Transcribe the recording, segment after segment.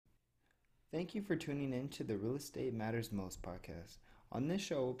Thank you for tuning in to the Real Estate Matters Most podcast. On this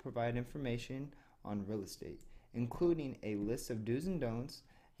show, we'll provide information on real estate, including a list of do's and don'ts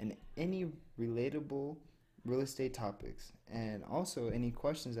and any relatable real estate topics, and also any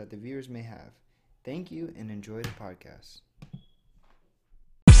questions that the viewers may have. Thank you and enjoy the podcast.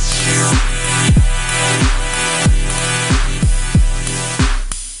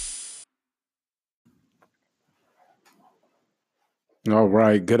 All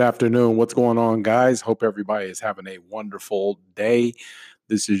right. Good afternoon. What's going on, guys? Hope everybody is having a wonderful day.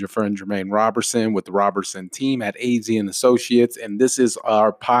 This is your friend Jermaine Robertson with the Robertson team at AZ and Associates, and this is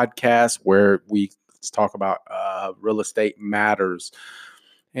our podcast where we talk about real estate matters.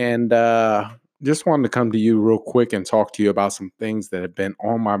 And just wanted to come to you real quick and talk to you about some things that have been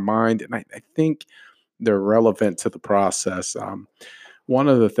on my mind, and I think they're relevant to the process. One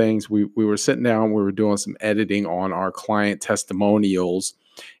of the things we were sitting down, we were doing some editing on our client testimonials,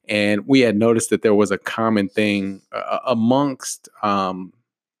 and we had noticed that there was a common thing amongst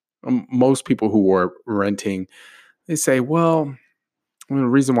most people who were renting. They say, well, the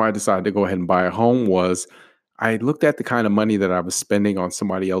reason why I decided to go ahead and buy a home was I looked at the kind of money that I was spending on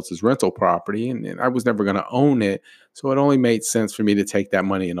somebody else's rental property, and I was never going to own it. So it only made sense for me to take that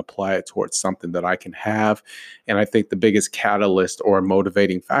money and apply it towards something that I can have. And I think the biggest catalyst or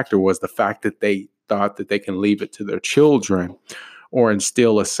motivating factor was the fact that they thought that they can leave it to their children or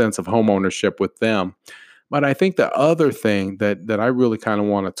instill a sense of home ownership with them. But I think the other thing that I really kind of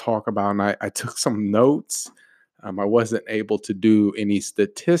want to talk about, and I took some notes. I wasn't able to do any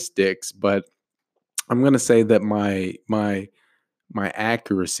statistics, but I'm going to say that my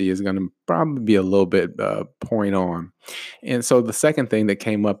accuracy is going to probably be a little bit point on. And so the second thing that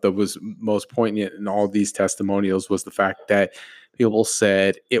came up that was most poignant in all these testimonials was the fact that people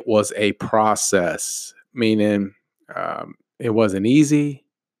said it was a process, meaning it wasn't easy,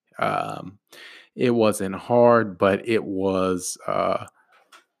 um, it wasn't hard, but it was.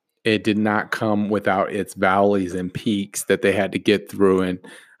 It did not come without its valleys and peaks that they had to get through. And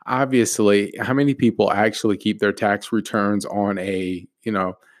obviously, how many people actually keep their tax returns on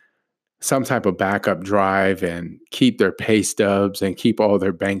some type of backup drive and keep their pay stubs and keep all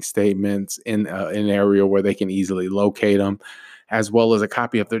their bank statements in an area where they can easily locate them, as well as a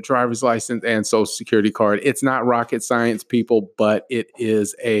copy of their driver's license and social security card? It's not rocket science, people, but it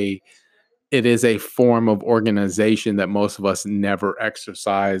is a form of organization that most of us never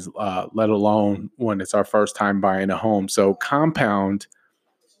exercise, let alone when it's our first time buying a home. So compound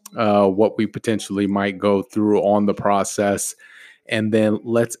what we potentially might go through on the process, and then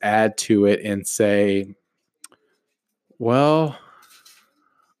let's add to it and say, well,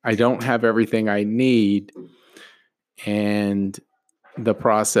 I don't have everything I need, and the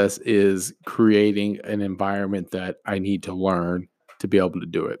process is creating an environment that I need to learn to be able to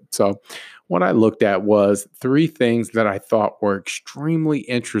do it. So, what I looked at was three things that I thought were extremely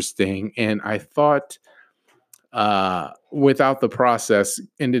interesting, and I thought without the process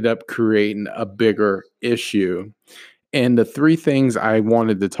ended up creating a bigger issue. And the three things I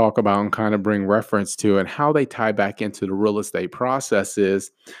wanted to talk about and kind of bring reference to and how they tie back into the real estate process is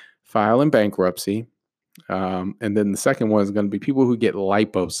filing bankruptcy. And then the second one is going to be people who get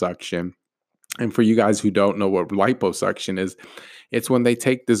liposuction. And for you guys who don't know what liposuction is, it's when they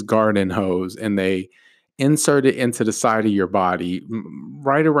take this garden hose and they insert it into the side of your body,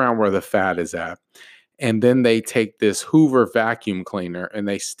 right around where the fat is at. And then they take this Hoover vacuum cleaner and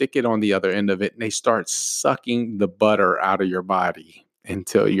they stick it on the other end of it and they start sucking the butter out of your body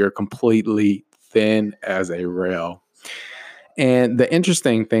until you're completely thin as a rail. And the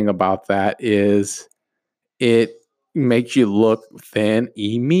interesting thing about that is it makes you look thin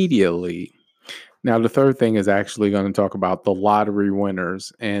immediately. Now, the third thing is actually going to talk about the lottery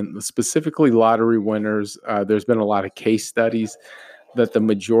winners, and specifically lottery winners. There's been a lot of case studies that the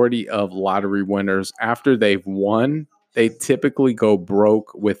majority of lottery winners, after they've won, they typically go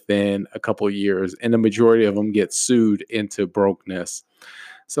broke within a couple of years, and the majority of them get sued into brokenness.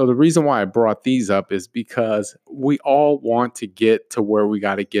 So the reason why I brought these up is because we all want to get to where we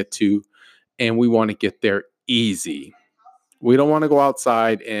got to get to, and we want to get there easy. We don't want to go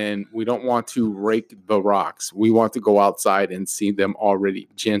outside and we don't want to rake the rocks. We want to go outside and see them already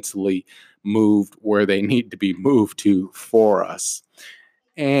gently moved where they need to be moved to for us.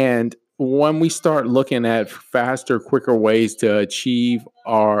 And when we start looking at faster, quicker ways to achieve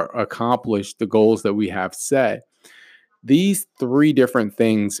or accomplish the goals that we have set, these three different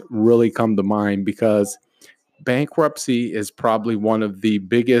things really come to mind because bankruptcy is probably one of the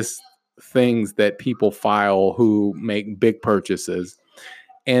biggest things that people file who make big purchases.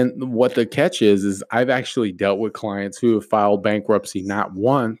 And what the catch is I've actually dealt with clients who have filed bankruptcy not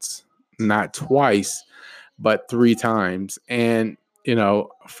once, not twice, but 3 times. And,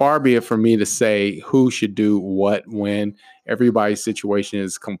 far be it for me to say who should do what when. Everybody's situation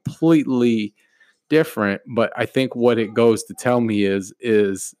is completely different. But I think what it goes to tell me is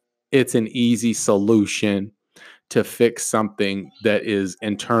it's an easy solution to fix something that is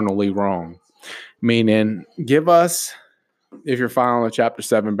internally wrong. Meaning, give us, if you're filing a Chapter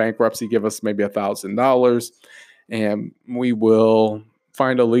 7 bankruptcy, give us maybe $1,000 and we will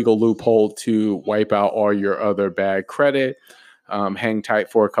find a legal loophole to wipe out all your other bad credit, hang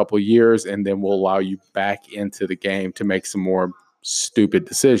tight for a couple years, and then we'll allow you back into the game to make some more stupid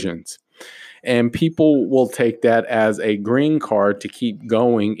decisions. And people will take that as a green card to keep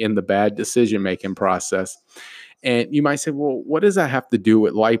going in the bad decision making process. And you might say, well, what does that have to do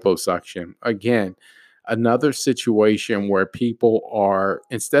with liposuction? Again, another situation where people are,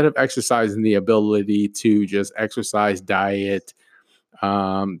 instead of exercising the ability to just exercise, diet,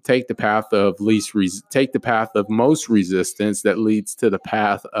 take the path of take the path of most resistance that leads to the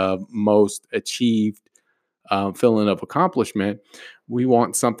path of most achieved feeling of accomplishment. We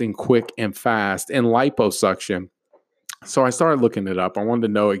want something quick and fast. And liposuction, so I started looking it up. I wanted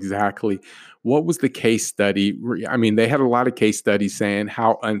to know exactly what was the case study. I mean, they had a lot of case studies saying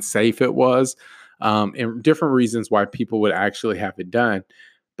how unsafe it was, and different reasons why people would actually have it done.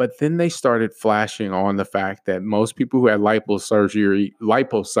 But then they started flashing on the fact that most people who had liposuction,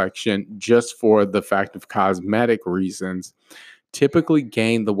 just for the fact of cosmetic reasons, typically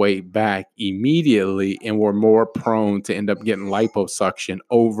gained the weight back immediately and were more prone to end up getting liposuction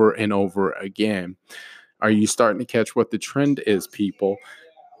over and over again. Are you starting to catch what the trend is, people?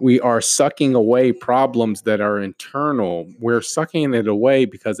 We are sucking away problems that are internal. We're sucking it away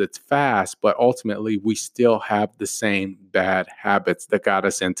because it's fast, but ultimately we still have the same bad habits that got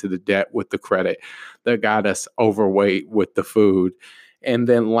us into the debt with the credit, that got us overweight with the food. And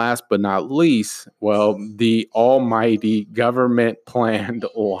then last but not least, well, the almighty government planned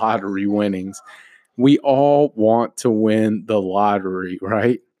lottery winnings. We all want to win the lottery,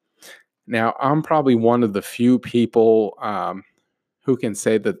 right? Now, I'm probably one of the few people who can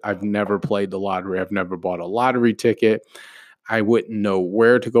say that I've never played the lottery. I've never bought a lottery ticket. I wouldn't know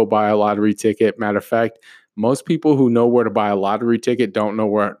where to go buy a lottery ticket. Matter of fact, most people who know where to buy a lottery ticket don't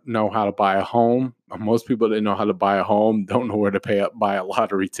know how to buy a home. Most people that know how to buy a home don't know where to buy a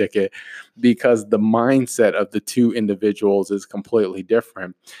lottery ticket, because the mindset of the two individuals is completely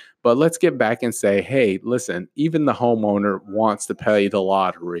different. But let's get back and say, hey, listen, even the homeowner wants to pay the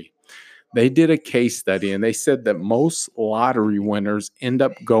lottery. They did a case study and they said that most lottery winners end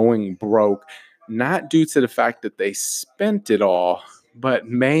up going broke, not due to the fact that they spent it all, but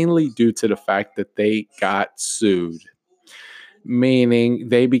mainly due to the fact that they got sued. Meaning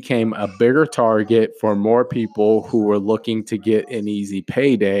they became a bigger target for more people who were looking to get an easy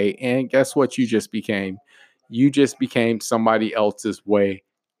payday. And guess what you just became? You just became somebody else's way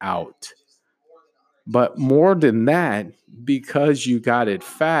out. But more than that, because you got it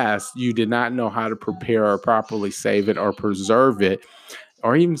fast, you did not know how to prepare or properly save it or preserve it,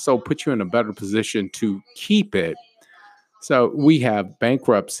 or even so put you in a better position to keep it. So we have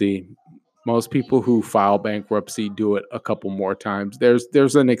bankruptcy. Most people who file bankruptcy do it a couple more times.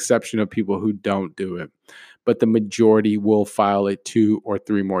 There's an exception of people who don't do it, but the majority will file it 2 or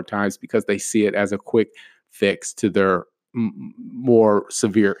 3 more times because they see it as a quick fix to their more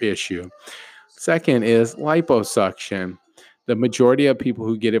severe issue. Second is liposuction. The majority of people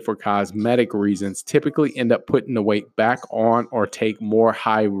who get it for cosmetic reasons typically end up putting the weight back on or take more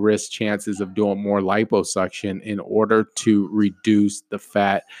high risk chances of doing more liposuction in order to reduce the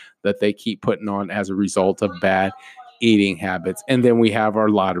fat that they keep putting on as a result of bad eating habits. And then we have our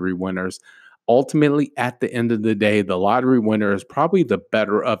lottery winners. Ultimately, at the end of the day, the lottery winner is probably the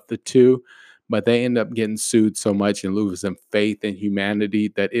better of the two, but they end up getting sued so much and losing faith in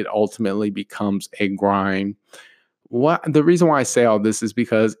humanity that it ultimately becomes a grind. The reason why I say all this is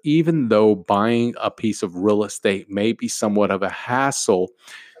because even though buying a piece of real estate may be somewhat of a hassle,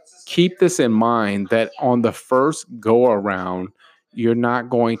 keep this in mind that on the first go around, you're not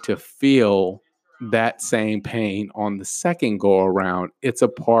going to feel that same pain on the second go around. It's a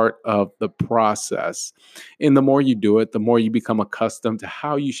part of the process. And the more you do it, the more you become accustomed to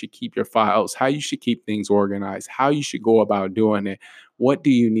how you should keep your files, how you should keep things organized, how you should go about doing it. What do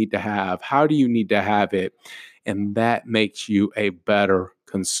you need to have? How do you need to have it? And that makes you a better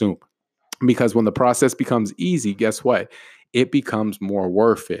consumer. Because when the process becomes easy, guess what? It becomes more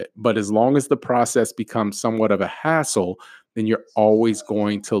worth it. But as long as the process becomes somewhat of a hassle, then you're always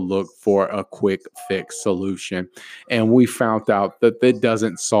going to look for a quick fix solution. And we found out that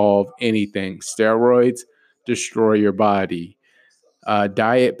doesn't solve anything. Steroids destroy your body.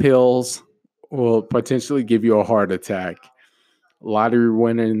 Diet pills will potentially give you a heart attack. Lottery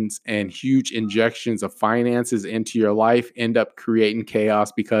winnings and huge injections of finances into your life end up creating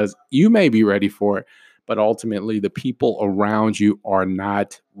chaos because you may be ready for it, but ultimately the people around you are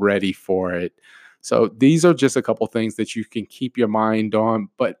not ready for it. So these are just a couple things that you can keep your mind on.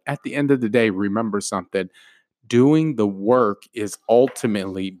 But at the end of the day, remember something: doing the work is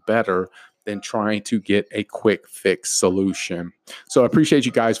ultimately better than trying to get a quick fix solution. So I appreciate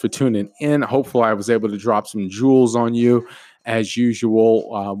you guys for tuning in. Hopefully, I was able to drop some jewels on you. As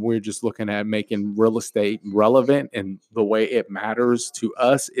usual, we're just looking at making real estate relevant, and the way it matters to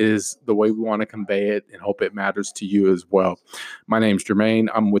us is the way we want to convey it, and hope it matters to you as well. My name's Jermaine.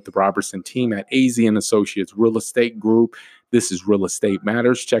 I'm with the Robertson team at AZ and Associates Real Estate Group. This is Real Estate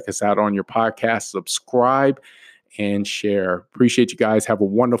Matters. Check us out on your podcast, subscribe, and share. Appreciate you guys. Have a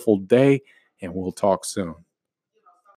wonderful day, and we'll talk soon.